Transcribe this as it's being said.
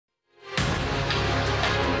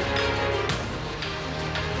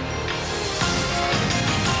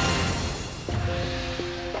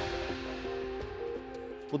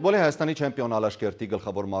Ֆուտբոլի Հայաստանի չեմպիոն Ալաշկերտի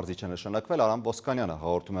գլխավոր մարզիչ է նշանակվել Voskanyan-ը,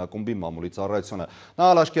 հաղորդում է ակումբի մամուլի ծառայությունը։ Նա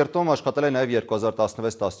Ալաշկերտում աշխատել է նաև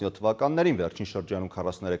 2016-17 թվականներին, վերջին շրջանում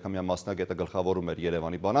 43-ամյա մասնագետը գլխավորում էր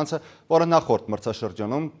Երևանի բանանցը, որը նախորդ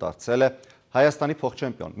մրցաշրջանում դարձել է Հայաստանի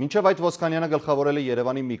փոխչեմպիոն։ Մինչև այդ Voskanyan-ը գլխավորել է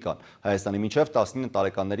Երևանի Միկան, Հայաստանի մինչև 19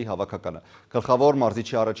 տարեկանների հավաքականը։ Գլխավոր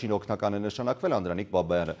մարզիչի առաջին օգնական է նշանակվել Անդրանիկ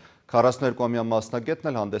Բաբայանը։ 42-ամյա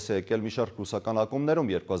մասնագետն էլ հանդես է եկել մի շարք ռուսական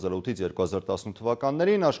ակումբներում 2008-ից 2018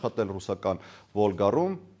 թվականներին, աշխատել ռուսական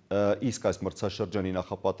Վոլգարում, իսկ այս մրցաշրջանի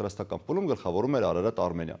նախապատրաստական փուլում գլխավորում էր Արարատ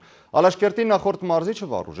Արմենյան։ Ալաշկերտի նախորդ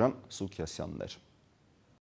մարզիչը Վարուժան Սուքիասյանն էր։